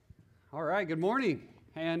All right, good morning,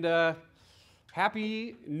 and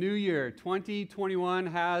Happy New Year. 2021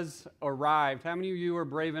 has arrived. How many of you are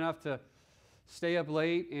brave enough to stay up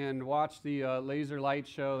late and watch the laser light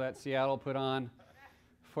show that Seattle put on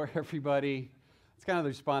for everybody? It's kind of the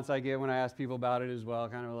response I get when I ask people about it as well.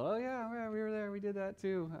 Kind of, oh yeah, we were there, we did that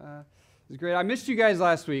too. It was great. I missed you guys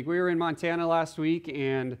last week. We were in Montana last week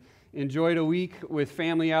and enjoyed a week with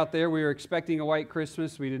family out there. We were expecting a white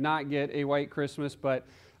Christmas. We did not get a white Christmas, but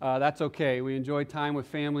that's okay. We enjoyed time with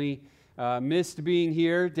family. Missed being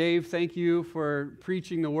here. Dave, thank you for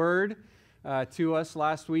preaching the word to us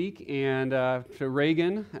last week, and to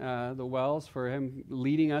Reagan, the Wells, for him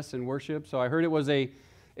leading us in worship. So I heard it was a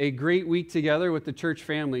great week together with the church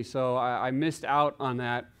family, so I missed out on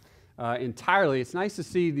that entirely. It's nice to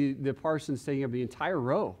see the Parsons taking up the entire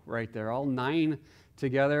row right there, all 9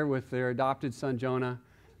 together with their adopted son Jonah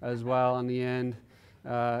as well on the end.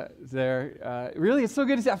 Really, it's so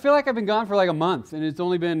good to see. I feel like I've been gone for like a month, and it's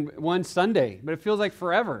only been one Sunday, but it feels like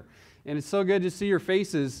forever. And it's so good to see your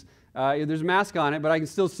faces. There's a mask on it, but I can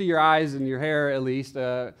still see your eyes and your hair at least.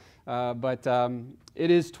 But it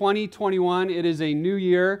is 2021. It is a new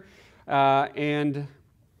year, and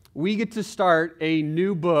we get to start a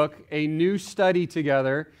new book, a new study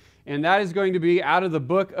together, and that is going to be out of the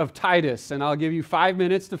book of Titus. And I'll give you 5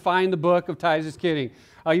 minutes to find the book of Titus. Just kidding.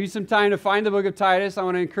 I'll use some time to find the book of Titus. I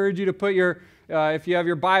want to encourage you to put your, if you have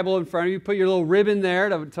your Bible in front of you, put your little ribbon there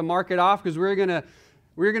to mark it off, because we're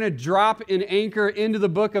gonna drop an anchor into the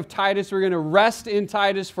book of Titus. We're gonna rest in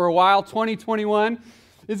Titus for a while. 2021,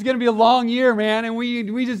 it's gonna be a long year, man, and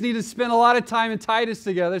we just need to spend a lot of time in Titus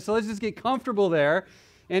together. So let's just get comfortable there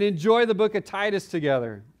and enjoy the book of Titus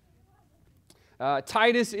together.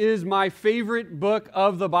 Titus is my favorite book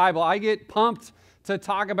of the Bible. I get pumped to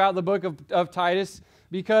talk about the book of Titus,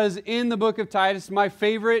 because in the book of Titus, my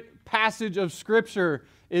favorite passage of Scripture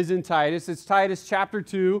is in Titus. It's Titus chapter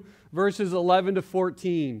 2, verses 11 to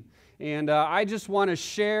 14. And I just want to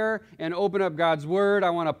share and open up God's Word. I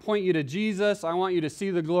want to point you to Jesus. I want you to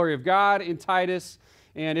see the glory of God in Titus.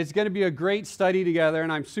 And it's going to be a great study together,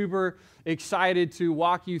 and I'm super excited to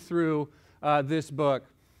walk you through this book.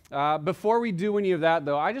 Before we do any of that,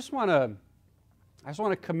 though, I just want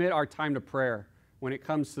to commit our time to prayer when it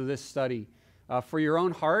comes to this study. For your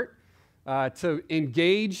own heart, to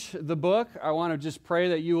engage the book, I want to just pray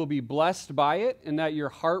that you will be blessed by it and that your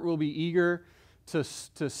heart will be eager to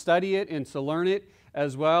study it and to learn it,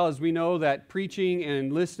 as well as we know that preaching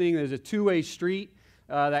and listening, there's a two-way street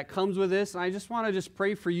that comes with this. And I just want to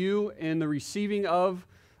pray for you in the receiving of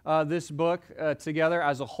this book together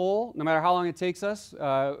as a whole, no matter how long it takes us,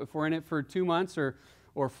 if we're in it for 2 months or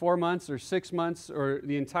 4 months or 6 months or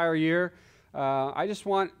the entire year. I just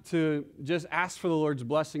want to ask for the Lord's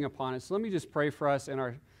blessing upon us. So let me just pray for us in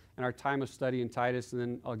our time of study in Titus, and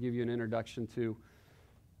then I'll give you an introduction to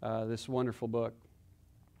this wonderful book.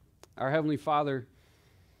 Our Heavenly Father,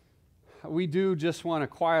 we do just want to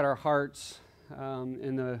quiet our hearts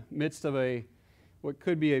in the midst of what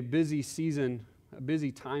could be a busy season, a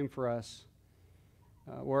busy time for us,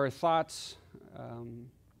 where our thoughts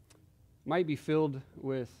might be filled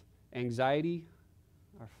with anxiety.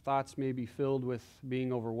 Our thoughts may be filled with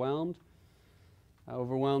being overwhelmed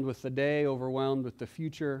with the day, overwhelmed with the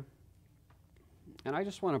future. And I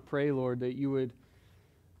just want to pray, Lord, that you would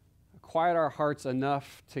quiet our hearts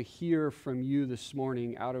enough to hear from you this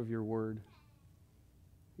morning out of your word.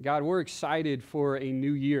 God, we're excited for a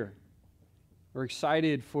new year. We're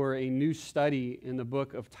excited for a new study in the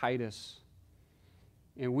book of Titus.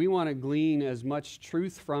 And we want to glean as much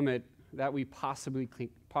truth from it that we possibly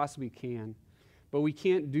can. But we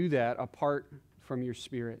can't do that apart from your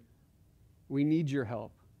Spirit. We need your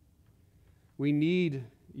help. We need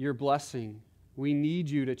your blessing. We need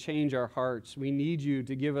you to change our hearts. We need you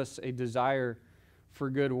to give us a desire for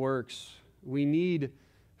good works. We need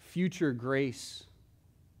future grace.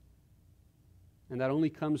 And that only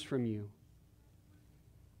comes from you.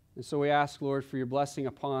 And so we ask, Lord, for your blessing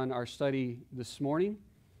upon our study this morning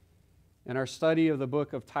and our study of the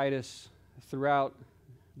book of Titus throughout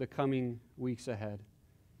the coming weeks ahead.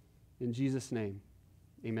 In Jesus' name,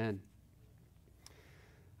 amen.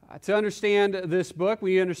 To understand this book,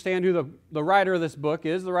 we understand who the writer of this book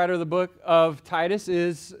is. The writer of the book of Titus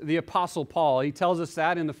is the Apostle Paul. He tells us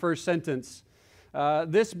that in the first sentence.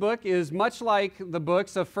 This book is much like the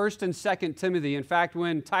books of 1st and 2nd Timothy. In fact,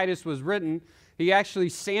 when Titus was written, he actually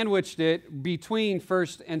sandwiched it between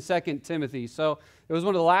 1st and 2nd Timothy. So it was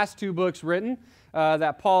one of the last 2 books written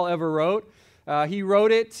that Paul ever wrote. He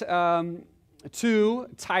wrote it to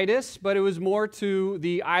Titus, but it was more to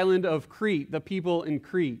the island of Crete, the people in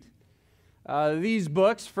Crete. These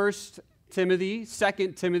books, 1st Timothy,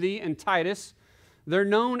 2 Timothy, and Titus. They're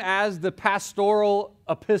known as the pastoral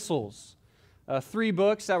epistles. 3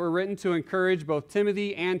 books that were written to encourage both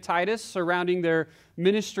Timothy and Titus surrounding their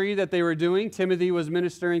ministry that they were doing. Timothy was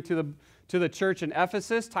ministering to the church in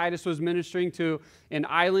Ephesus. Titus was ministering to an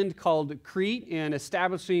island called Crete and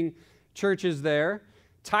establishing churches there.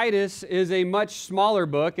 Titus is a much smaller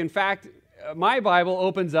book. In fact, my Bible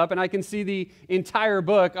opens up and I can see the entire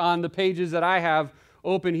book on the pages that I have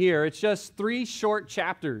open here. It's just 3 short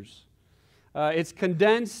chapters. It's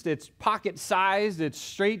condensed, it's pocket-sized, it's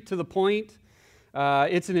straight to the point.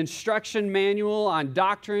 It's an instruction manual on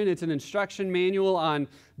doctrine. It's an instruction manual on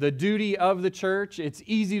the duty of the church. It's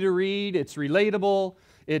easy to read. It's relatable.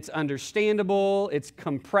 It's understandable. It's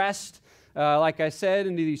compressed, like I said,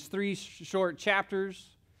 into these 3 short chapters.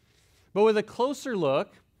 But with a closer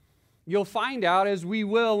look, you'll find out, as we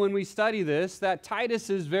will when we study this, that Titus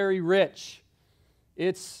is very rich.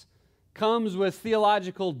 It comes with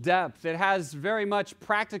theological depth. It has very much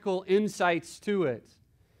practical insights to it.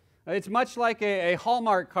 It's much like a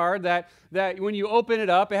Hallmark card that when you open it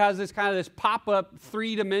up, it has this kind of this pop-up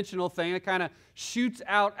 3-dimensional thing that kind of shoots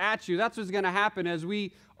out at you. That's what's going to happen as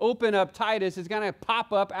we open up Titus. It's going to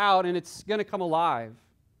pop up out and it's going to come alive.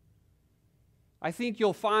 I think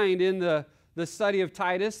you'll find in the study of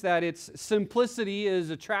Titus that its simplicity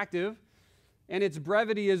is attractive and its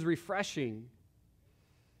brevity is refreshing.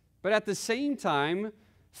 But at the same time,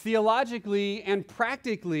 theologically and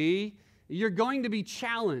practically, you're going to be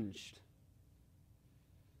challenged.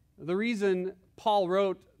 The reason Paul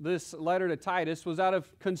wrote this letter to Titus was out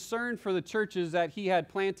of concern for the churches that he had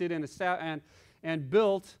planted and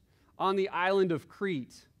built on the island of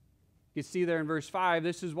Crete. You see there in verse 5,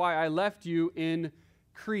 this is why I left you in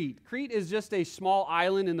Crete. Crete is just a small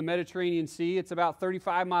island in the Mediterranean Sea. It's about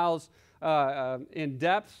 35 miles in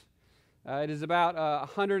depth. It is about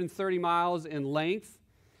 130 miles in length.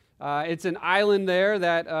 It's an island there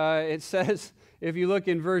that it says, if you look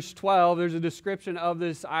in verse 12, there's a description of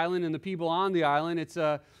this island and the people on the island. It's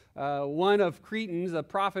one of Cretans, a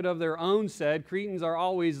prophet of their own, said, Cretans are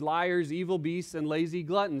always liars, evil beasts, and lazy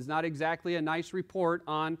gluttons. Not exactly a nice report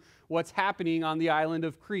on what's happening on the island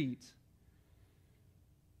of Crete.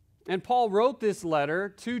 And Paul wrote this letter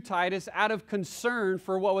to Titus out of concern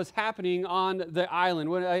for what was happening on the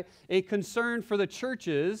island, a concern for the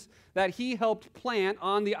churches that he helped plant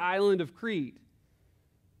on the island of Crete.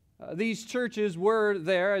 These churches were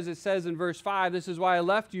there, as it says in verse 5, this is why I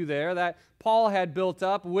left you there, that Paul had built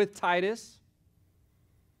up with Titus.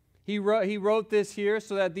 He wrote this here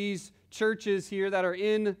so that these churches here that are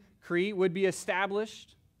in Crete would be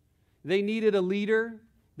established. They needed a leader.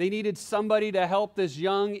 They needed somebody to help this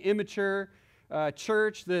young, immature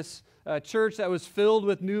church, this church that was filled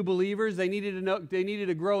with new believers. They needed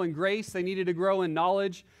to grow in grace. They needed to grow in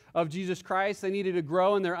knowledge of Jesus Christ. They needed to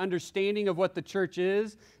grow in their understanding of what the church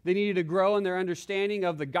is. They needed to grow in their understanding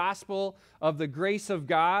of the gospel, of the grace of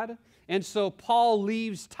God. And so Paul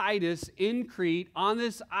leaves Titus in Crete on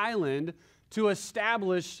this island to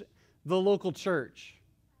establish the local church,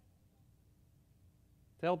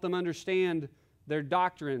 to help them understand their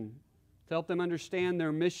doctrine, to help them understand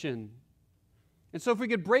their mission. And so if we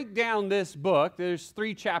could break down this book, there's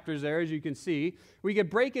 3 chapters there, as you can see. We could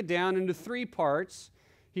break it down into 3 parts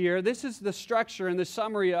here. This is the structure and the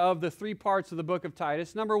summary of the 3 parts of the book of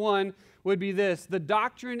Titus. Number 1 would be this: the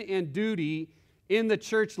doctrine and duty in the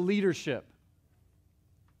church leadership.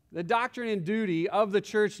 The doctrine and duty of the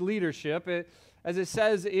church leadership. As it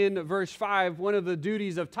says in verse 5, one of the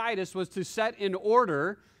duties of Titus was to set in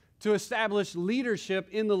order to establish leadership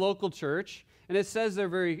in the local church. And it says there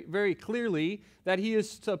very, very clearly that he is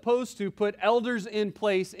supposed to put elders in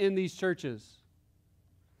place in these churches.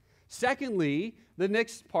 Secondly, the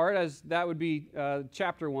next part, as that would be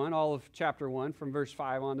chapter 1, all of chapter 1, from verse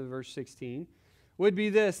 5 on to verse 16, would be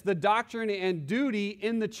this: the doctrine and duty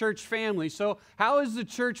in the church family. So how is the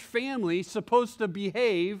church family supposed to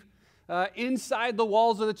behave inside the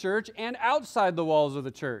walls of the church and outside the walls of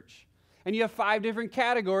the church? And you have 5 different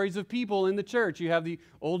categories of people in the church. You have the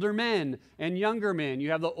older men and younger men.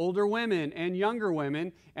 You have the older women and younger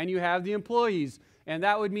women. And you have the employees. And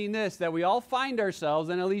that would mean this, that we all find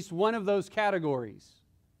ourselves in at least one of those categories.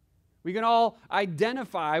 We can all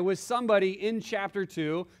identify with somebody in chapter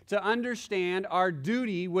 2 to understand our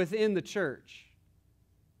duty within the church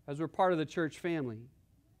as we're part of the church family.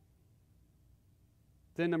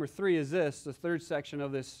 Then number 3 is this, the 3rd section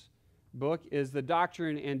of this book is the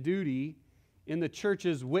doctrine and duty in the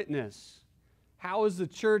church's witness. How is the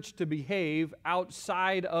church to behave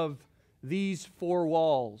outside of these 4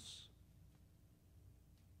 walls?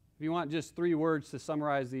 If you want just 3 words to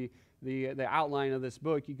summarize the the outline of this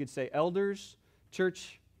book, you could say elders,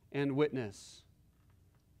 church, and witness.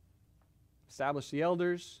 Establish the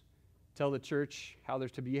elders, tell the church how they're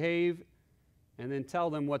to behave, and then tell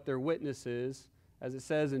them what their witness is. As it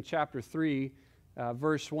says in chapter 3,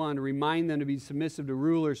 verse 1, remind them to be submissive to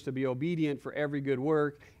rulers, to be obedient for every good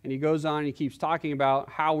work. And he goes on and he keeps talking about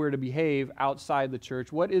how we're to behave outside the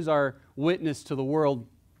church. What is our witness to the world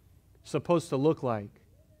supposed to look like?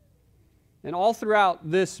 And all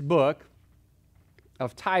throughout this book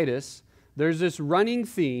of Titus, there's this running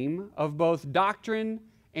theme of both doctrine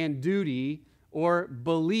and duty, or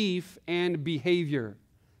belief and behavior.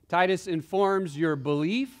 Titus informs your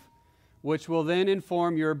belief, which will then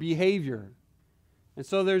inform your behavior. And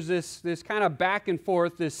so there's this kind of back and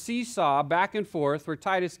forth, this seesaw back and forth, where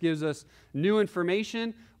Titus gives us new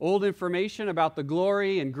information, old information about the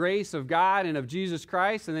glory and grace of God and of Jesus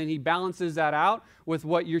Christ, and then he balances that out with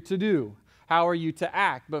what you're to do. How are you to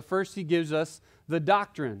act? But first he gives us the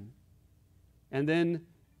doctrine, and then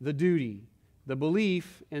the duty, the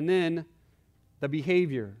belief, and then the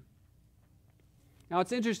behavior. Now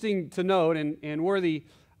it's interesting to note, and worthy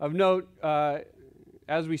of note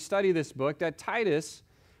as we study this book, that Titus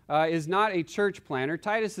is not a church planner.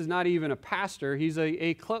 Titus is not even a pastor. He's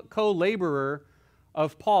a co-laborer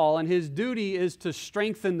of Paul, and his duty is to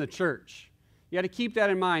strengthen the church. You got to keep that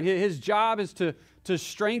in mind. His job is to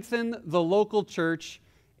strengthen the local church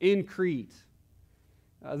in Crete.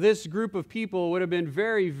 This group of people would have been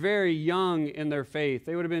very, very young in their faith.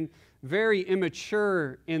 They would have been very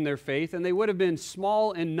immature in their faith, and they would have been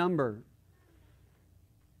small in number.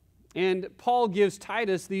 And Paul gives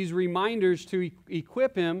Titus these reminders to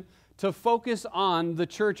equip him to focus on the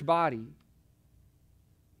church body.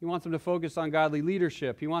 He wants them to focus on godly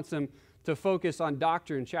leadership. He wants them to focus on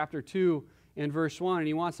doctrine, chapter 2 and verse 1, and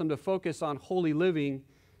he wants them to focus on holy living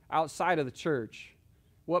outside of the church.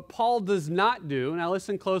 What Paul does not do, now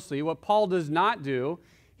listen closely, what Paul does not do,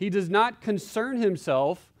 he does not concern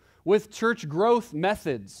himself with church growth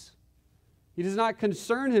methods. He does not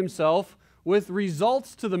concern himself with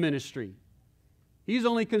results to the ministry. He's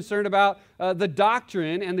only concerned about the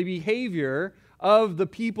doctrine and the behavior of the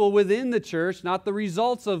people within the church, not the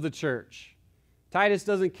results of the church. Titus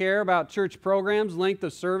doesn't care about church programs, length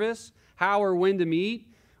of service, how or when to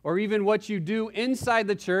meet, or even what you do inside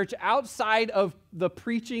the church outside of the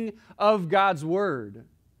preaching of God's Word.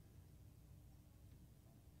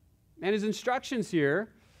 And his instructions here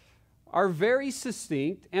are very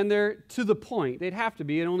succinct, and they're to the point. They'd have to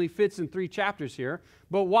be. It only fits in 3 chapters here.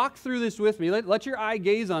 But walk through this with me. Let your eye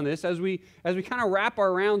gaze on this as we kind of wrap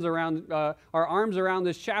our arms around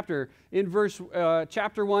this chapter. In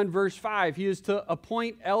chapter 1, verse 5, he is to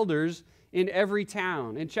appoint elders in every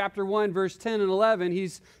town. In chapter 1, verse 10 and 11,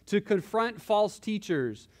 he's to confront false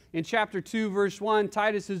teachers. In chapter 2, verse 1,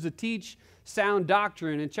 Titus is to teach sound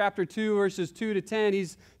doctrine. In chapter 2, verses 2 to 10,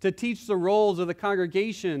 he's to teach the roles of the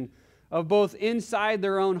congregation of both inside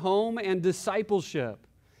their own home and discipleship.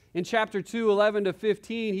 In chapter 2, 11 to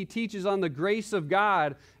 15, he teaches on the grace of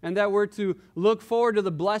God and that we're to look forward to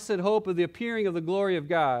the blessed hope of the appearing of the glory of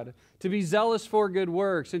God, to be zealous for good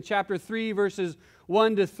works. In chapter 3, verses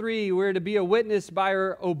 1 to 3, we're to be a witness by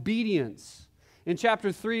our obedience. In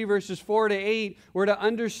chapter 3, verses 4 to 8, we're to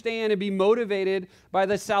understand and be motivated by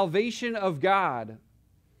the salvation of God.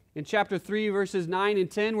 In chapter 3, verses 9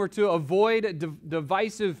 and 10, we're to avoid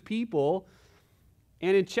divisive people.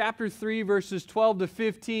 And in chapter 3, verses 12 to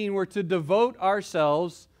 15, we're to devote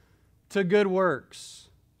ourselves to good works.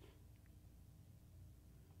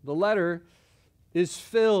 The letter is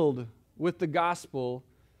filled with the gospel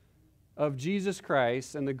of Jesus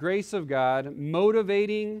Christ and the grace of God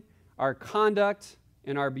motivating our conduct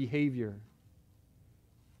and our behavior.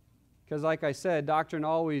 Because like I said, doctrine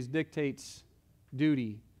always dictates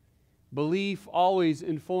duty. Belief always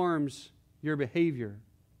informs your behavior.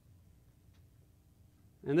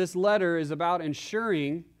 And this letter is about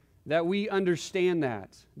ensuring that we understand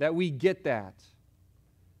that we get that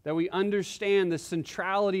we understand the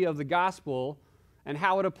centrality of the gospel and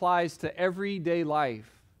how it applies to everyday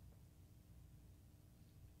life.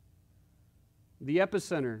 The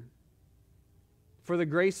epicenter for the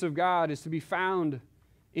grace of God is to be found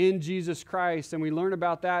in Jesus Christ, and we learn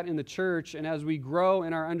about that in the church, and as we grow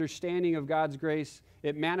in our understanding of God's grace,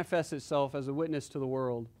 it manifests itself as a witness to the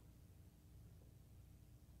world.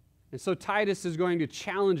 And so Titus is going to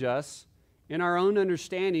challenge us in our own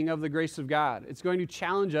understanding of the grace of God. It's going to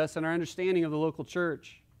challenge us in our understanding of the local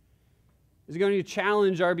church. It's going to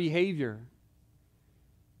challenge our behavior.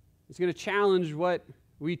 It's going to challenge what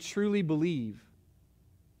we truly believe.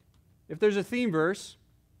 If there's a theme verse,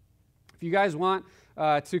 if you guys want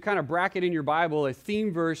to kind of bracket in your Bible a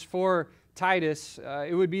theme verse for Titus,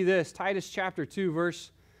 it would be this, Titus chapter 2,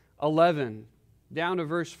 verse 11, down to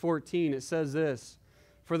verse 14. It says this,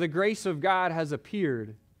 "For the grace of God has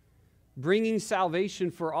appeared, bringing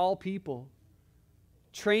salvation for all people,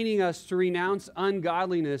 training us to renounce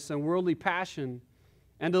ungodliness and worldly passion,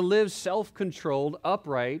 and to live self-controlled,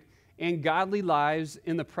 upright, and godly lives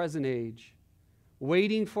in the present age,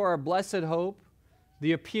 waiting for our blessed hope,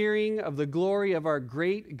 the appearing of the glory of our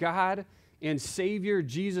great God and Savior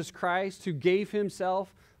Jesus Christ, who gave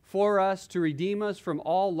himself for us to redeem us from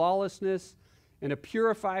all lawlessness and to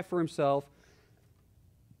purify for himself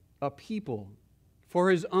a people for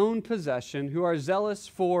his own possession who are zealous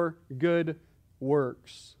for good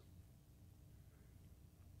works."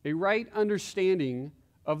 A right understanding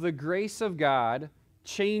of the grace of God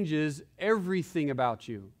changes everything about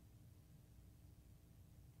you.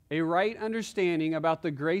 A right understanding about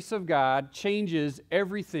the grace of God changes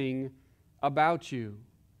everything about you.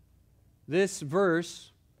 This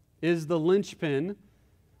verse is the linchpin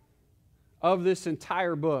of this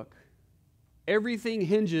entire book. Everything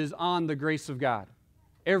hinges on the grace of God.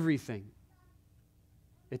 Everything.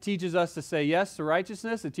 It teaches us to say yes to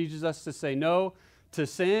righteousness. It teaches us to say no to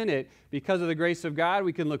sin. Because of the grace of God,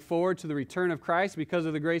 we can look forward to the return of Christ. Because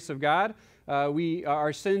of the grace of God,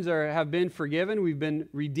 our sins have been forgiven. We've been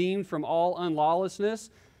redeemed from all unlawlessness.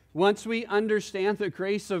 Once we understand the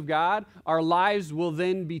grace of God, our lives will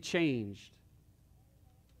then be changed.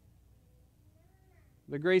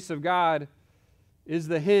 The grace of God is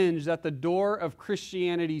the hinge that the door of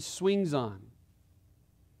Christianity swings on.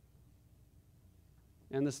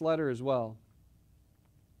 And this letter as well.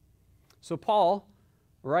 So Paul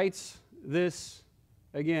writes this,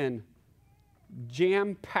 again,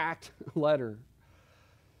 jam-packed letter.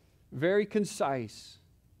 Very concise,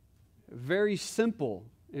 very simple,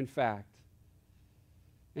 in fact.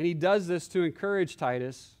 And he does this to encourage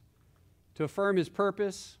Titus, to affirm his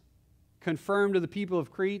purpose, confirm to the people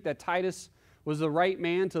of Crete that Titus was the right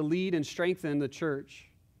man to lead and strengthen the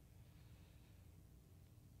church.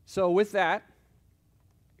 So with that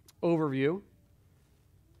overview,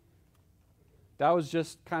 that was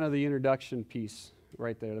just kind of the introduction piece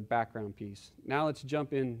right there, the background piece. Now let's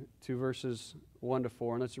jump into verses 1 to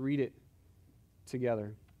 4, and let's read it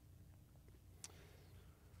together.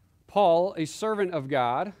 "Paul, a servant of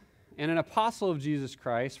God and an apostle of Jesus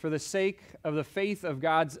Christ, for the sake of the faith of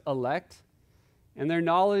God's elect and their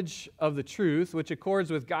knowledge of the truth, which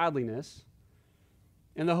accords with godliness,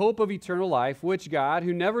 and the hope of eternal life, which God,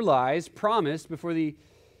 who never lies, promised before the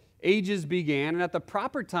ages began, and at the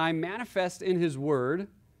proper time manifest in his word,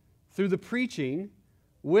 through the preaching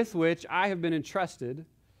with which I have been entrusted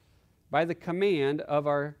by the command of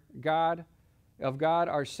God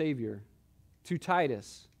our Savior, to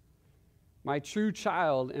Titus, my true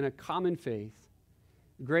child in a common faith,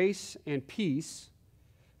 grace and peace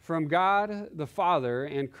from God the Father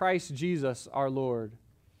and Christ Jesus our Lord."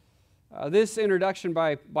 This introduction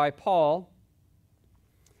by Paul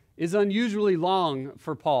is unusually long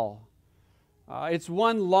for Paul. It's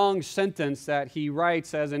one long sentence that he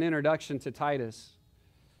writes as an introduction to Titus.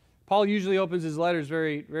 Paul usually opens his letters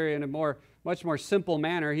very in a much more simple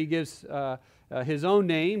manner. He gives his own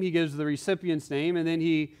name, he gives the recipient's name, and then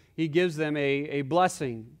he gives them a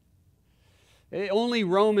blessing. Only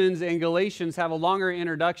Romans and Galatians have a longer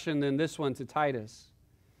introduction than this one to Titus.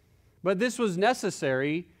 But this was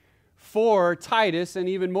necessary for Titus, and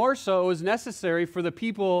even more so, it was necessary for the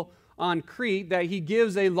people on Crete that he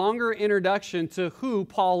gives a longer introduction to who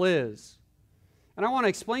Paul is. And I want to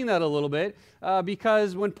explain that a little bit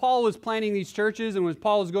because when Paul was planting these churches and when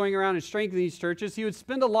Paul was going around and strengthening these churches, he would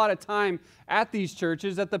spend a lot of time at these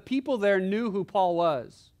churches that the people there knew who Paul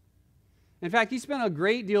was. In fact, he spent a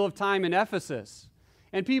great deal of time in Ephesus.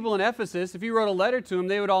 And people in Ephesus, if he wrote a letter to them,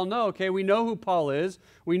 they would all know, okay, we know who Paul is,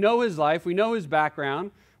 we know his life, we know his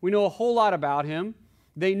background, we know a whole lot about him.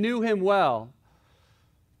 They knew him well.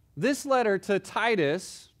 This letter to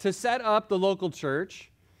Titus, to set up the local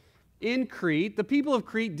church in Crete, the people of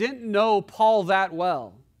Crete didn't know Paul that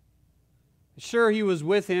well. Sure, he was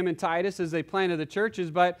with him and Titus as they planted the churches,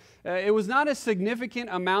 but it was not a significant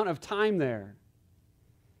amount of time there.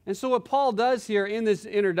 And so what Paul does here in this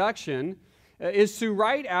introduction is to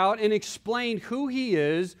write out and explain who he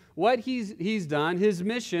is, what he's done, his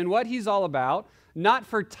mission, what he's all about, not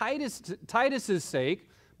for Titus's sake,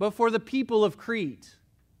 but for the people of Crete.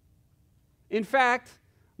 In fact,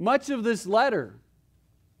 much of this letter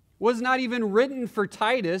was not even written for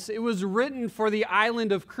Titus, it was written for the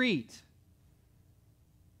island of Crete.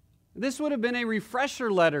 This would have been a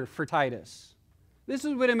refresher letter for Titus. This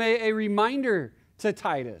would have been a reminder to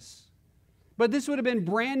Titus. But this would have been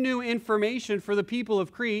brand new information for the people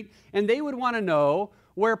of Crete, and they would want to know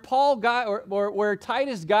where Paul got, or where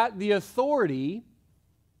Titus got the authority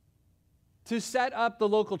to set up the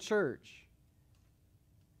local church.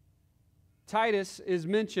 Titus is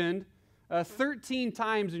mentioned 13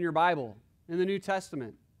 times in your Bible in the New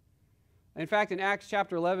Testament. In fact, in Acts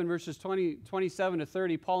chapter 11, verses 27 to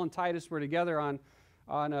 30, Paul and Titus were together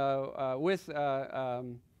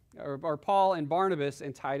or Paul and Barnabas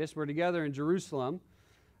and Titus were together in Jerusalem.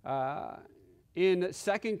 In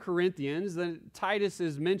 2 Corinthians, Titus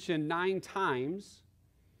is mentioned 9 times.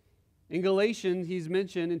 In Galatians, he's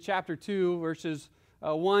mentioned in chapter 2, verses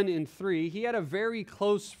 1 and 3. He had a very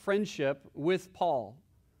close friendship with Paul.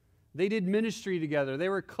 They did ministry together. They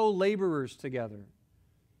were co-laborers together.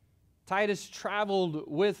 Titus traveled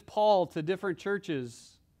with Paul to different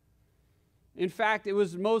churches. In fact, it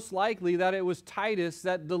was most likely that it was Titus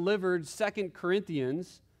that delivered 2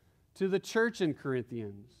 Corinthians to the church in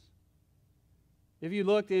Corinthians. If you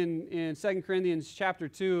looked in 2 Corinthians chapter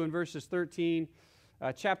 2 and verses 13,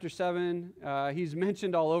 chapter 7, he's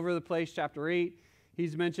mentioned all over the place. Chapter 8,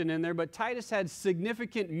 he's mentioned in there. But Titus had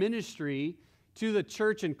significant ministry to the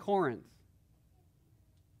church in Corinth.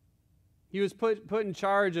 He was put in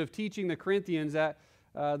charge of teaching the Corinthians at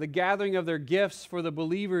the gathering of their gifts for the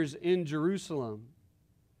believers in Jerusalem.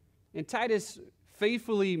 And Titus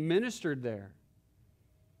faithfully ministered there.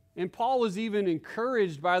 And Paul was even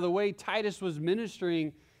encouraged by the way Titus was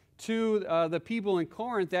ministering to the people in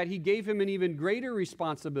Corinth, that he gave him an even greater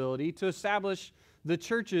responsibility to establish the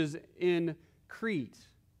churches in Crete.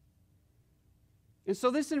 And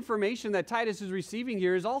so this information that Titus is receiving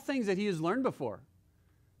here is all things that he has learned before.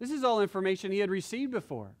 This is all information he had received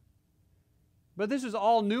before. But this is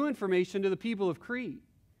all new information to the people of Crete.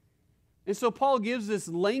 And so Paul gives this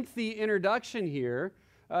lengthy introduction here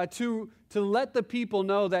to let the people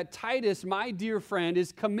know that Titus, my dear friend,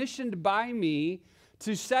 is commissioned by me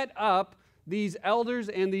to set up these elders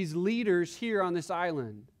and these leaders here on this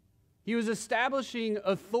island. He was establishing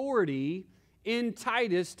authority in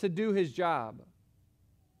Titus to do his job.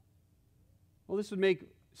 Well, this would make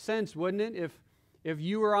sense, wouldn't it? If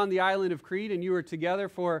you were on the island of Crete and you were together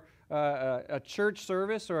for a church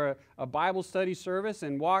service or a Bible study service,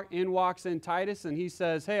 and walks in Titus and he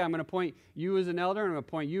says, hey, I'm going to appoint you as an elder, and I'm going to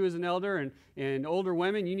appoint you as an elder, and older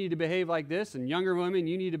women, you need to behave like this, and younger women,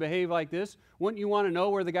 you need to behave like this. Wouldn't you want to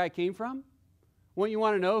know where the guy came from? Wouldn't you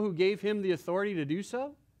want to know who gave him the authority to do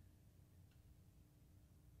so?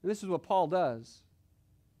 And this is what Paul does.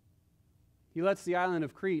 He lets the island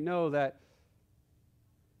of Crete know that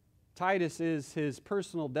Titus is his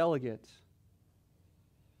personal delegate,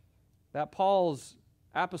 that Paul's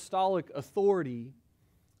apostolic authority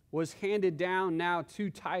was handed down now to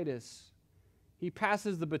Titus. He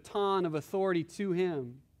passes the baton of authority to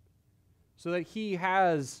him so that he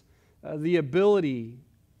has the ability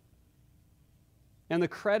and the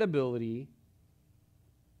credibility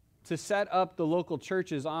to set up the local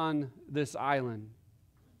churches on this island.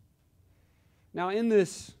 Now, in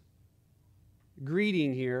this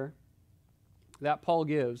greeting here that Paul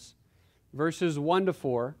gives, verses 1 to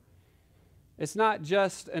 4, it's not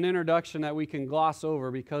just an introduction that we can gloss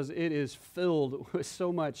over, because it is filled with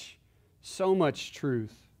so much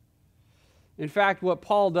truth. In fact, what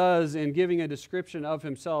Paul does in giving a description of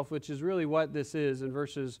himself, which is really what this is in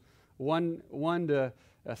verses 1 to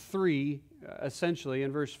 3, essentially,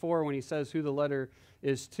 in verse 4 when he says who the letter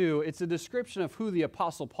is to, it's a description of who the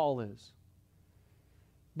Apostle Paul is.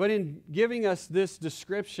 But in giving us this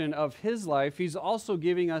description of his life, he's also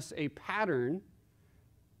giving us a pattern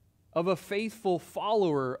of a faithful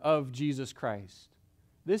follower of Jesus Christ.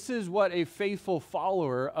 This is what a faithful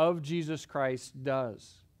follower of Jesus Christ does.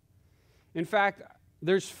 In fact,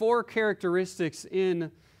 there's 4 characteristics in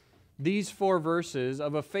these 4 verses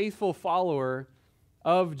of a faithful follower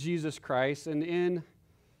of Jesus Christ. And in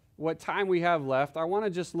what time we have left, I want to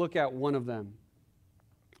just look at one of them.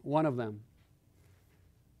 One of them.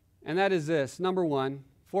 And that is this. Number 1,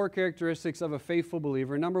 4 characteristics of a faithful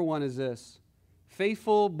believer. Number 1 is this.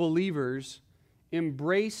 Faithful believers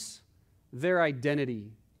embrace their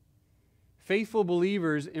identity. Faithful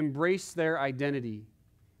believers embrace their identity.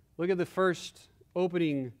 Look at the first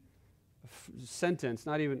opening sentence.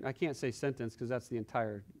 I can't say sentence because that's the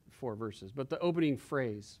entire 4 verses, but the opening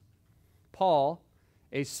phrase. Paul,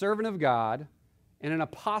 a servant of God and an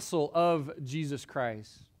apostle of Jesus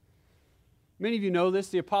Christ. Many of you know this.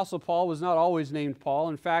 The Apostle Paul was not always named Paul.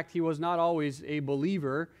 In fact, he was not always a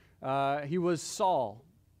believer. He was Saul.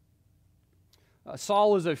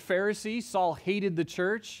 Saul was a Pharisee. Saul hated the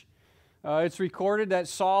church. It's recorded that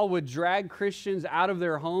Saul would drag Christians out of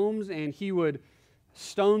their homes and he would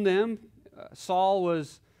stone them Saul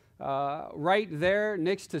was right there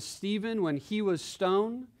next to Stephen when he was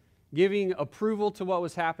stoned, giving approval to what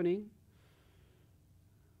was happening.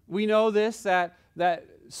 We know this, that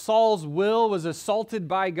Saul's will was assaulted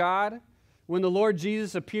by God when the Lord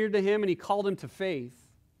Jesus appeared to him and he called him to faith.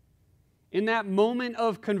 In that moment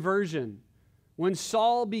of conversion, when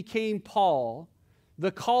Saul became Paul,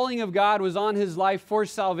 the calling of God was on his life for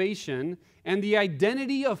salvation, and the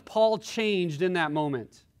identity of Paul changed in that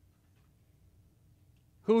moment.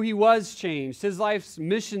 Who he was changed, his life's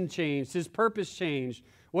mission changed, his purpose changed,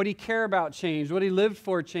 what he cared about changed, what he lived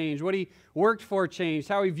for changed, what he worked for changed,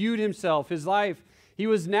 how he viewed himself, his life. He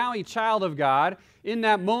was now a child of God. In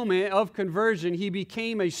that moment of conversion, he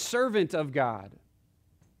became a servant of God.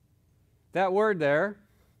 That word there,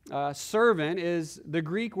 servant, is the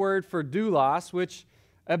Greek word for doulos, which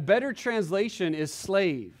a better translation is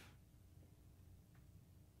slave.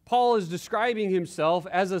 Paul is describing himself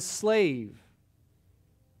as a slave,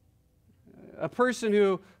 a person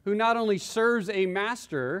who not only serves a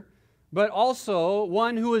master, but also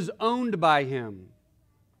one who is owned by him.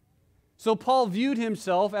 So Paul viewed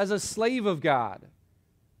himself as a slave of God,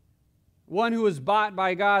 one who was bought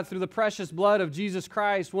by God through the precious blood of Jesus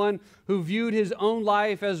Christ, one who viewed his own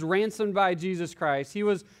life as ransomed by Jesus Christ. He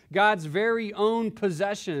was God's very own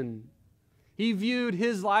possession. He viewed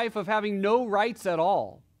his life of having no rights at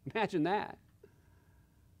all. Imagine that.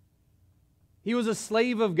 He was a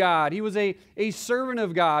slave of God. He was a servant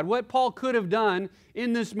of God. What Paul could have done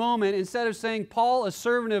in this moment, instead of saying Paul, a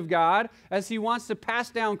servant of God, as he wants to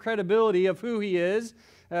pass down credibility of who he is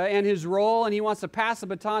and his role, and he wants to pass the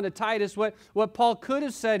baton to Titus, what Paul could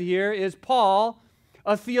have said here is Paul,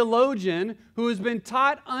 a theologian who has been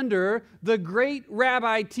taught under the great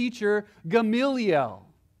rabbi teacher Gamaliel.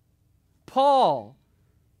 Paul,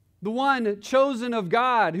 the one chosen of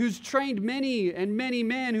God, who's trained many and many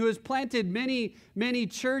men, who has planted many, many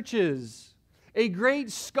churches, a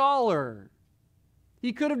great scholar.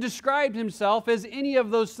 He could have described himself as any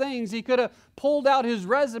of those things. He could have pulled out his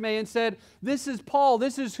resume and said, this is Paul,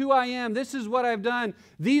 this is who I am, this is what I've done,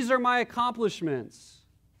 these are my accomplishments.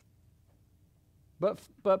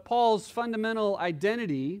 But Paul's fundamental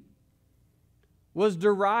identity was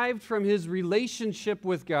derived from his relationship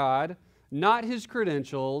with God, not his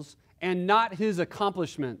credentials, and not his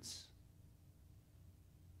accomplishments.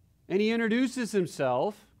 And he introduces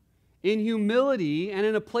himself in humility and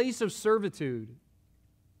in a place of servitude.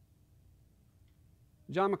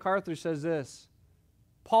 John MacArthur says this: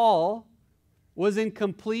 Paul was in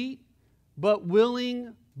complete but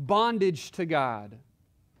willing bondage to God.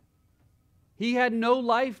 He had no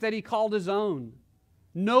life that he called his own,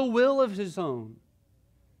 no will of his own,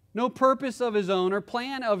 no purpose of his own or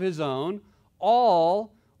plan of his own.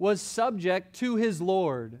 All was subject to his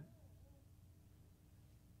Lord.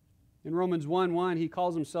 In Romans 1:1, he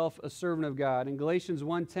calls himself a servant of God. In Galatians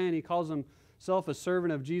 1:10, he calls himself a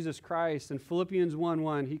servant of Jesus Christ. In Philippians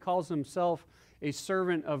 1:1, he calls himself a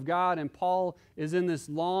servant of God. And Paul is in this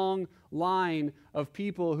long line of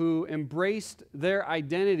people who embraced their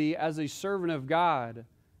identity as a servant of God.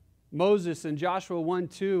 Moses in Joshua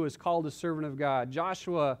 1:2 is called a servant of God.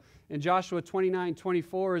 Joshua in Joshua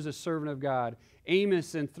 29:24 is a servant of God.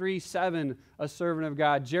 Amos in 3:7, a servant of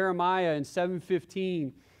God. Jeremiah in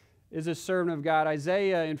 7:15 is a servant of God.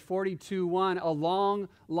 Isaiah in 42:1, a long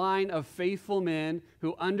line of faithful men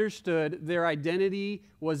who understood their identity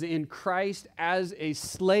was in Christ as a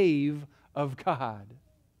slave of God.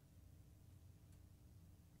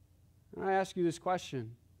 I ask you this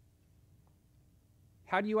question: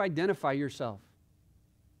 how do you identify yourself?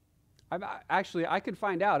 I could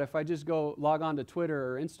find out if I just log on to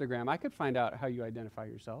Twitter or Instagram. I could find out how you identify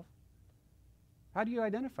yourself. How do you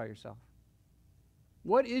identify yourself?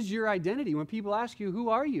 What is your identity? When people ask you, who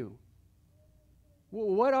are you?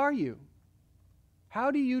 What are you?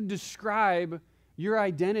 How do you describe your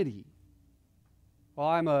identity? Well,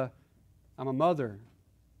 I'm a mother.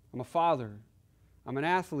 I'm a father. I'm an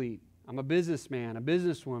athlete. I'm a businessman, a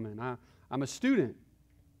businesswoman. I'm a student.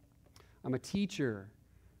 I'm a teacher.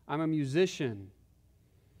 I'm a musician.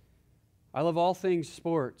 I love all things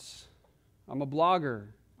sports. I'm a blogger.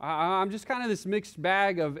 I'm just kind of this mixed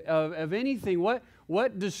bag of anything.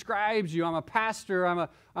 What describes you? I'm a pastor.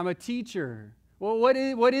 I'm a teacher. Well,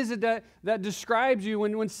 what is it that describes you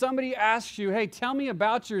when somebody asks you, hey, tell me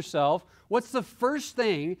about yourself? What's the first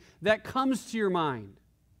thing that comes to your mind?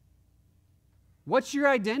 What's your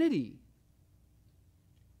identity?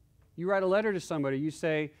 You write a letter to somebody. You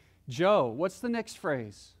say, Joe. What's the next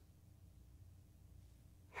phrase?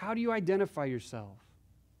 How do you identify yourself?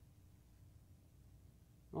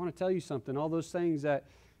 I want to tell you something. All those things that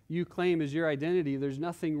you claim as your identity. There's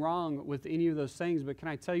nothing wrong with any of those things, but can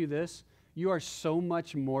I tell you this? You are so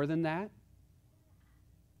much more than that.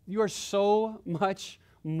 You are so much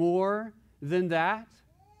more than that.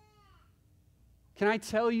 Can I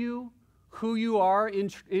tell you who you are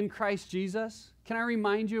in Christ Jesus? Can I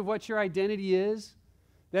remind you of what your identity is?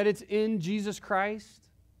 That it's in Jesus Christ.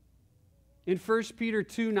 In 1 Peter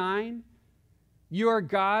 2:9, you are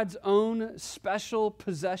God's own special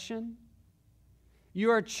possession. You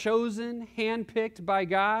are chosen, handpicked by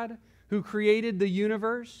God who created the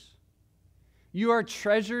universe. You are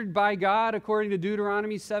treasured by God according to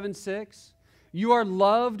Deuteronomy 7:6. You are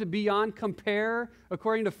loved beyond compare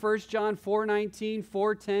according to 1 John 4:19,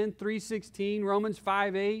 4:10, 3:16, Romans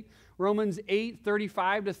 5:8, Romans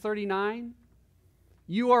 8:35 to 39.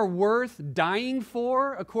 You are worth dying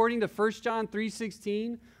for according to 1 John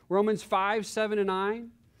 3:16, Romans 5:7 and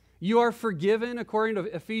 9. You are forgiven according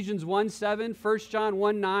to Ephesians 1:7, 1 John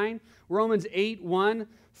 1:9, Romans 8:1,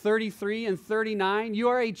 33 and 39. You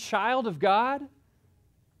are a child of God,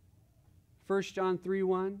 1 John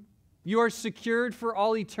 3:1. You are secured for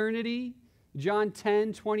all eternity, John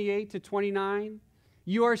 10:28 to 29.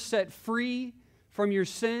 You are set free from your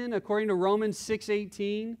sin, according to Romans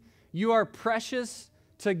 6:18. You are precious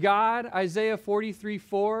to God, Isaiah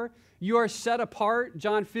 43:4. You are set apart,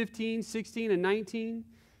 John 15:16 and 19.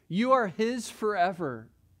 You are His forever.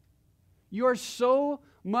 You are so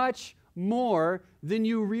much more than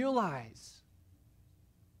you realize.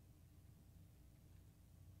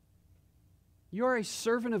 You are a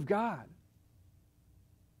servant of God.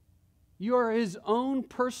 You are His own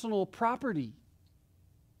personal property.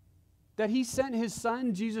 That He sent His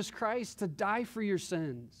Son, Jesus Christ, to die for your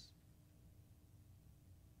sins.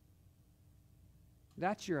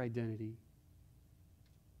 That's your identity.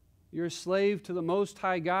 You're a slave to the Most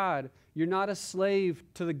High God. You're not a slave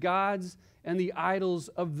to the gods and the idols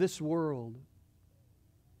of this world.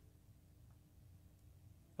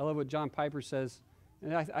 I love what John Piper says.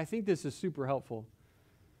 And I think this is super helpful.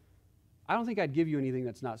 I don't think I'd give you anything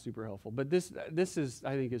that's not super helpful, but this is,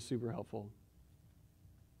 I think, is super helpful.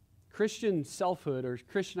 Christian selfhood or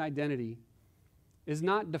Christian identity is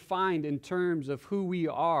not defined in terms of who we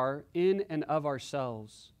are in and of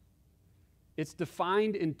ourselves. It's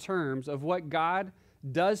defined in terms of what God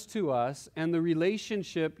does to us and the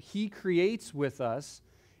relationship He creates with us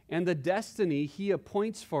and the destiny He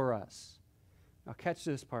appoints for us. Now catch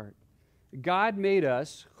this part. God made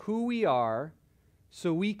us who we are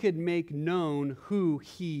so we could make known who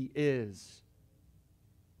He is.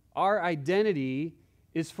 Our identity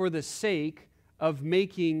is for the sake of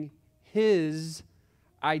making His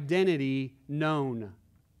identity known.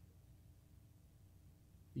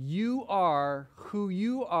 You are who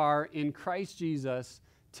you are in Christ Jesus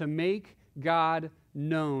to make God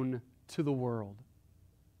known to the world.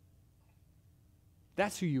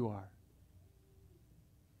 That's who you are.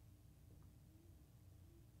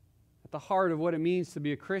 At the heart of what it means to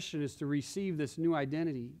be a Christian is to receive this new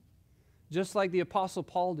identity, just like the Apostle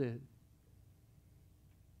Paul did.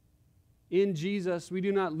 In Jesus, we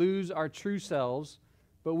do not lose our true selves,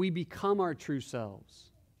 but we become our true selves.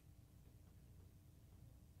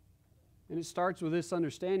 And it starts with this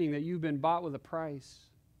understanding that you've been bought with a price.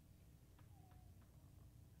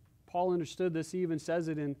 Paul understood this. He even says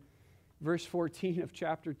it in verse 14 of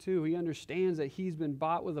chapter 2. He understands that he's been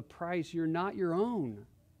bought with a price. You're not your own.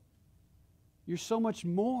 You're so much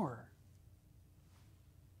more.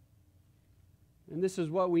 And this is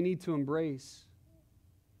what we need to embrace.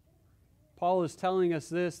 Paul is telling us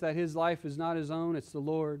this, that his life is not his own, it's the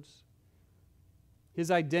Lord's. His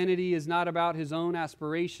identity is not about his own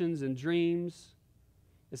aspirations and dreams.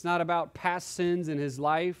 It's not about past sins in his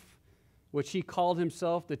life, which he called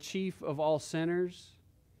himself the chief of all sinners.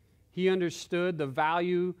 He understood the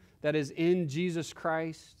value that is in Jesus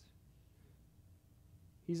Christ.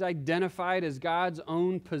 He's identified as God's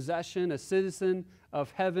own possession, a citizen of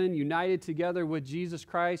heaven, united together with Jesus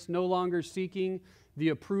Christ, no longer seeking the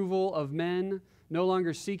approval of men, no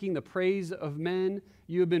longer seeking the praise of men.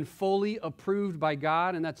 You have been fully approved by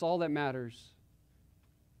God, and that's all that matters.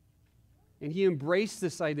 And he embraced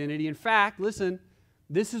this identity. In fact, listen,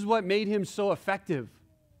 this is what made him so effective,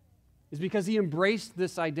 is because he embraced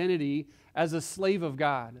this identity as a slave of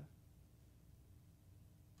God.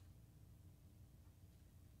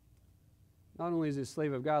 Not only is he a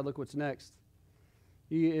slave of God, look what's next.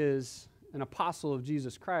 He is an apostle of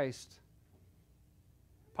Jesus Christ.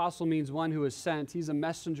 Apostle means one who is sent. He's a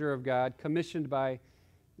messenger of God, commissioned by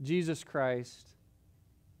Jesus Christ.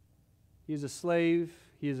 He is a slave.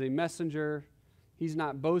 He is a messenger. He's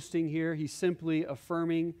not boasting here. He's simply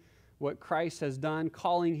affirming what Christ has done,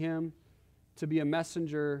 calling him to be a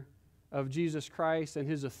messenger of Jesus Christ, and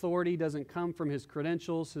his authority doesn't come from his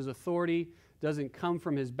credentials. His authority doesn't come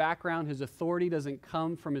from his background. His authority doesn't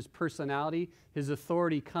come from his personality. His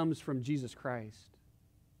authority comes from Jesus Christ.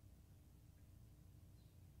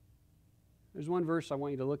 There's one verse I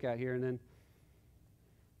want you to look at here, and then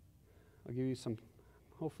I'll give you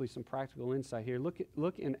hopefully some practical insight here.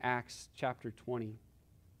 Look in Acts chapter 20.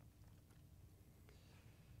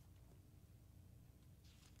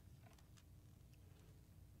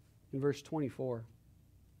 In verse 24.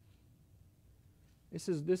 This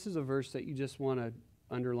is a verse that you just want to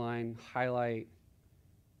underline, highlight,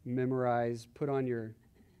 memorize, put on your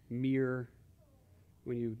mirror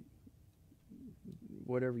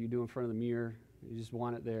whatever you do in front of the mirror, you just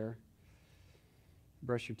want it there.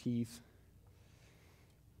 Brush your teeth.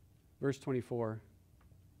 Verse 24.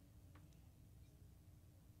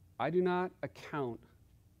 I do not account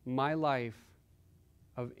my life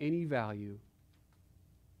of any value,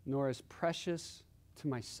 nor as precious to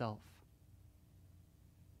myself,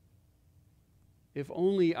 if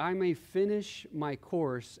only I may finish my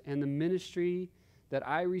course and the ministry that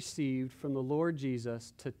I received from the Lord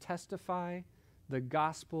Jesus to testify the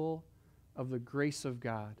gospel of the grace of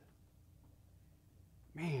God.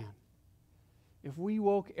 Man, if we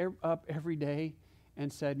woke up every day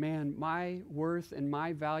and said, man, my worth and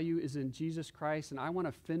my value is in Jesus Christ, and I want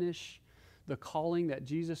to finish the calling that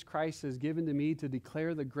Jesus Christ has given to me to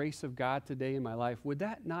declare the grace of God today in my life, would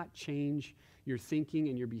that not change your thinking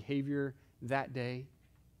and your behavior that day?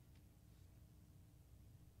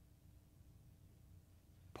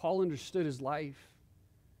 Paul understood his life.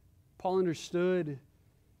 Paul understood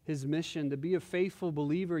his mission. To be a faithful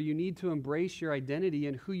believer, you need to embrace your identity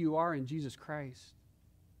and who you are in Jesus Christ.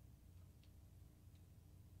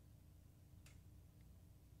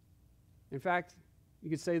 In fact, you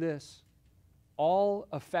could say this: all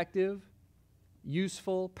effective,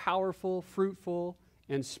 useful, powerful, fruitful,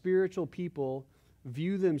 and spiritual people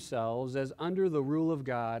view themselves as under the rule of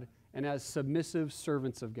God and as submissive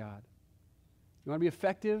servants of God. You want to be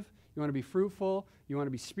effective? You want to be fruitful? You want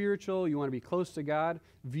to be spiritual? You want to be close to God?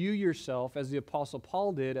 View yourself, as the Apostle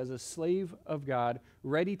Paul did, as a slave of God,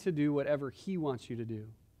 ready to do whatever He wants you to do.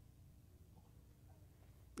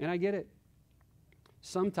 And I get it.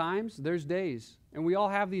 Sometimes there's days, and we all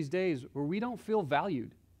have these days, where we don't feel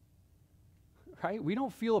valued, right? We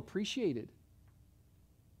don't feel appreciated.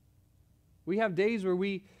 We have days where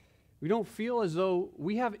we don't feel as though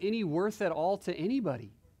we have any worth at all to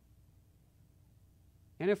anybody.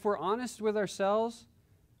 And if we're honest with ourselves,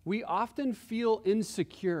 we often feel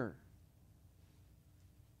insecure.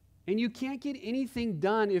 And you can't get anything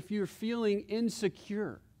done if you're feeling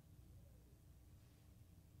insecure.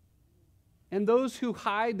 And those who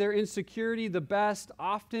hide their insecurity the best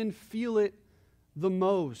often feel it the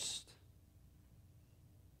most.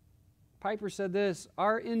 Piper said this: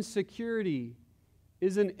 our insecurity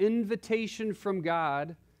is an invitation from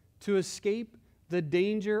God to escape the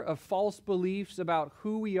danger of false beliefs about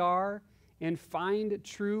who we are and find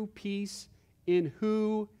true peace in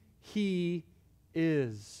who He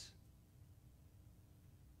is.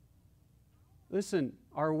 Listen,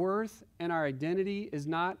 our worth and our identity is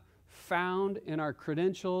not found in our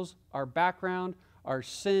credentials, our background, our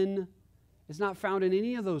sin. It's not found in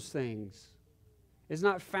any of those things. It's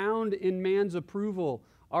not found in man's approval.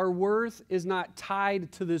 Our worth is not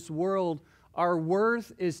tied to this world. Our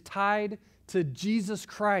worth is tied to Jesus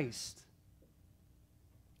Christ.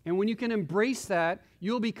 And when you can embrace that,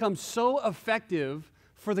 you'll become so effective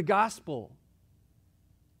for the gospel.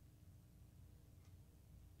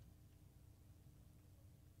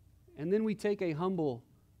 And then we take a humble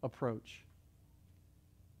approach.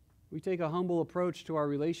 We take a humble approach to our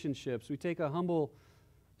relationships. We take a humble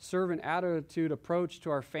servant attitude approach to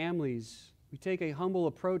our families. We take a humble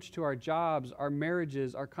approach to our jobs, our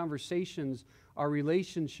marriages, our conversations, our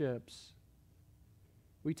relationships.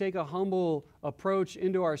 We take a humble approach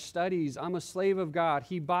into our studies. I'm a slave of God.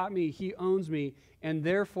 He bought me. He owns me. And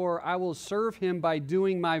therefore, I will serve Him by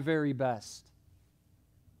doing my very best.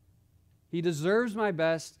 He deserves my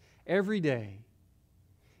best every day.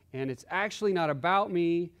 And it's actually not about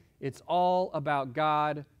me. It's all about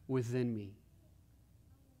God within me.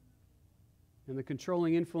 And the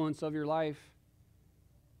controlling influence of your life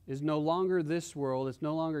is no longer this world. It's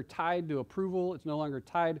no longer tied to approval. It's no longer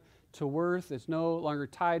tied to worth. It's no longer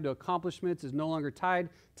tied to accomplishments. It's no longer tied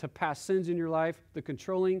to past sins in your life. The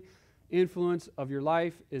controlling influence of your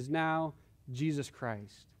life is now Jesus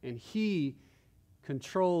Christ. And He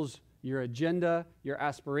controls your agenda, your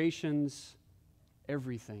aspirations,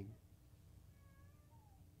 everything.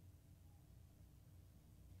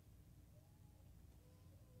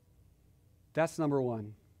 That's number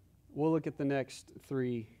one. We'll look at the next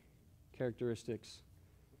three characteristics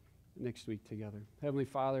next week together. Heavenly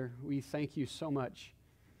Father, we thank you so much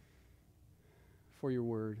for your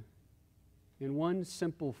word. In one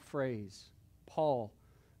simple phrase, Paul,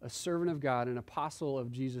 a servant of God, an apostle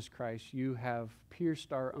of Jesus Christ, you have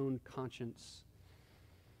pierced our own conscience.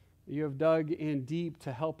 You have dug in deep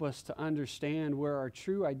to help us to understand where our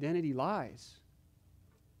true identity lies,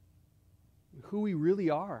 who we really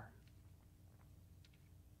are.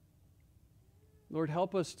 Lord,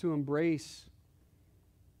 help us to embrace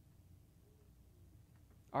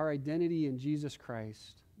our identity in Jesus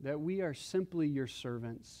Christ, that we are simply your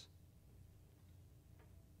servants.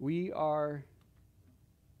 We are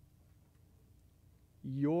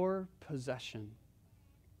your possession.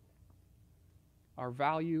 Our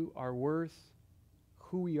value, our worth,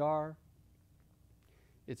 who we are,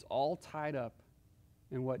 it's all tied up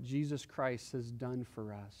in what Jesus Christ has done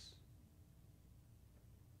for us.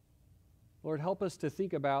 Lord, help us to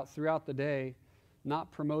think about throughout the day,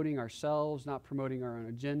 not promoting ourselves, not promoting our own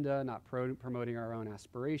agenda, not promoting our own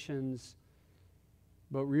aspirations,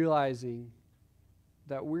 but realizing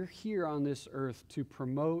that we're here on this earth to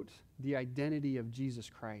promote the identity of Jesus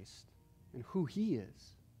Christ and who He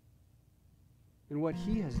is and what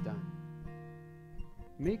He has done.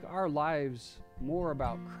 Make our lives more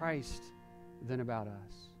about Christ than about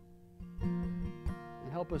us.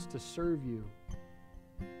 And help us to serve you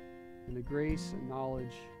in the grace and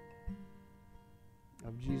knowledge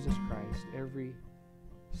of Jesus Christ every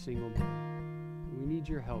single day. We need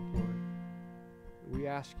your help, Lord. We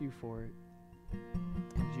ask you for it.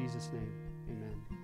 In Jesus' name, amen.